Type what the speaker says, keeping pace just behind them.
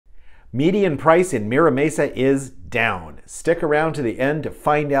Median price in Mira Mesa is down. Stick around to the end to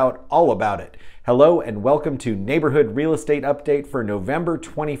find out all about it. Hello and welcome to Neighborhood Real Estate Update for November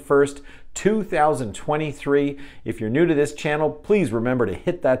 21st, 2023. If you're new to this channel, please remember to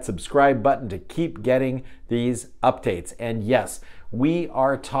hit that subscribe button to keep getting these updates. And yes, we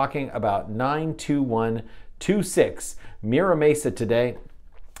are talking about 92126 Mira Mesa today.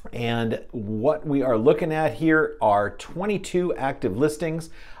 And what we are looking at here are 22 active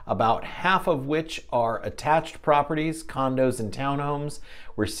listings, about half of which are attached properties, condos and townhomes.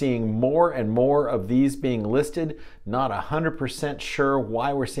 We're seeing more and more of these being listed. Not 100% sure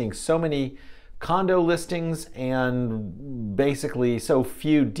why we're seeing so many condo listings and basically so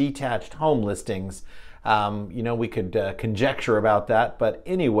few detached home listings. We could conjecture about that, but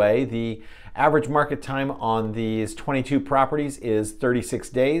anyway, the average market time on these 22 properties is 36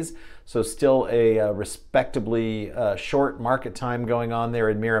 days, so still a respectably short market time going on there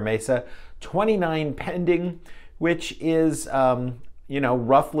in Mira Mesa. 29 pending, which is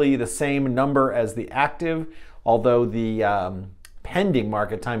roughly the same number as the active, although the pending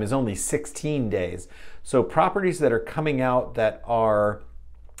market time is only 16 days. So properties that are coming out that are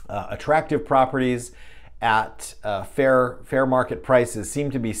attractive properties at fair market prices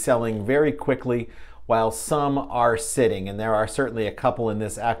seem to be selling very quickly, while some are sitting. And there are certainly a couple in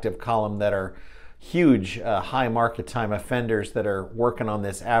this active column that are huge high market time offenders that are working on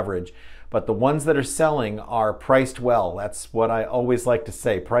this average. But the ones that are selling are priced well. That's what I always like to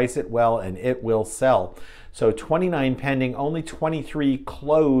say. Price it well and it will sell. So 29 pending, only 23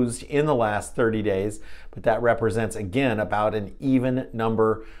 closed in the last 30 days, but that represents, again, about an even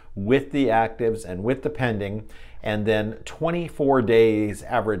number with the actives and with the pending. And then 24 days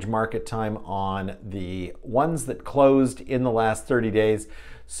average market time on the ones that closed in the last 30 days.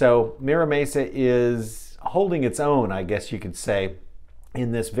 So Mira Mesa is holding its own, I guess you could say,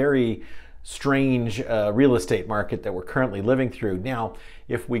 in this very strange real estate market that we're currently living through. Now,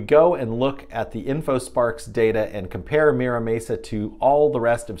 if we go and look at the InfoSparks data and compare Mira Mesa to all the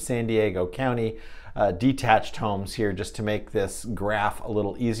rest of San Diego County detached homes here, just to make this graph a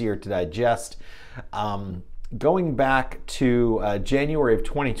little easier to digest, going back to January of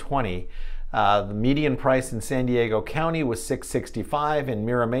 2020, the median price in San Diego County was $665. In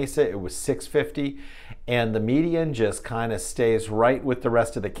Mira Mesa, it was $650. And the median just kind of stays right with the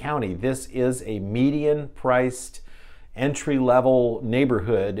rest of the county. This is a median priced entry-level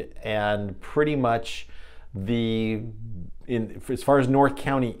neighborhood, and pretty much as far as North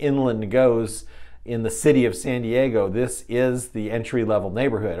County inland goes, in the city of San Diego, this is the entry-level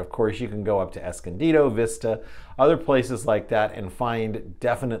neighborhood. Of course, you can go up to Escondido, Vista, other places like that and find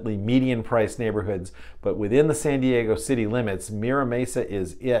definitely median-priced neighborhoods. But within the San Diego city limits, Mira Mesa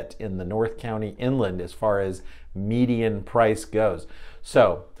is it in the North County inland as far as median price goes.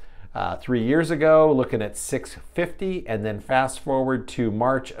 So 3 years ago, looking at $650, and then fast forward to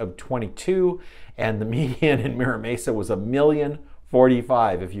March of 22, and the median in Mira Mesa was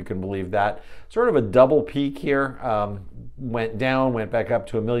 $1,045,000, if you can believe that. Sort of a double peak here. Went down, went back up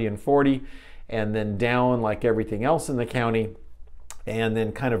to $1,040,000, and then down like everything else in the county, and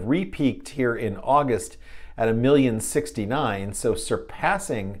then kind of re-peaked here in August at $1,069,000, so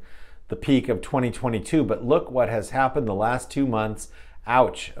surpassing the peak of 2022. But look what has happened the last 2 months.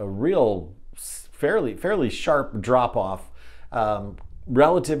 Ouch, a real fairly sharp drop off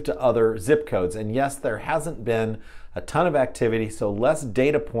relative to other zip codes. And yes, there hasn't been a ton of activity, so less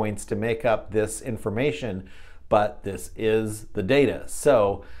data points to make up this information, but this is the data.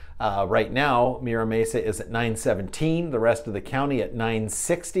 So right now, Mira Mesa is at 917, the rest of the county at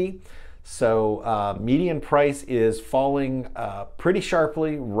 960. So median price is falling pretty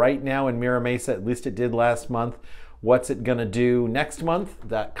sharply right now in Mira Mesa, at least it did last month. What's it gonna do next month?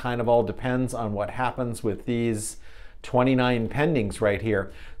 That kind of all depends on what happens with these 29 pendings right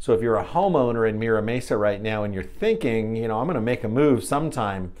here. So if you're a homeowner in Mira Mesa right now and you're thinking, I'm going to make a move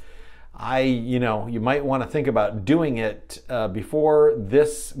sometime, you might want to think about doing it before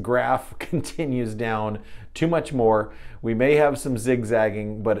this graph continues down too much more. We may have some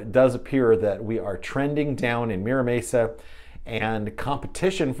zigzagging, but it does appear that we are trending down in Mira Mesa, and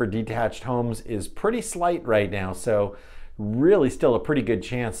competition for detached homes is pretty slight right now. So really still a pretty good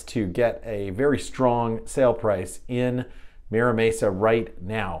chance to get a very strong sale price in Mira Mesa right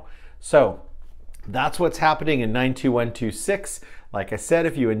now. So that's what's happening in 92126. Like I said,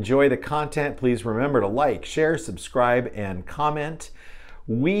 if you enjoy the content, please remember to like, share, subscribe, and comment.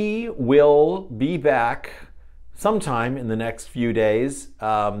 We will be back sometime in the next few days,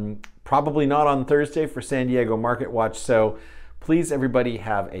 probably not on Thursday for San Diego Market Watch. So please, everybody,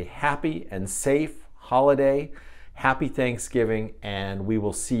 have a happy and safe holiday. Happy Thanksgiving, and we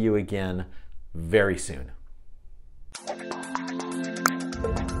will see you again very soon.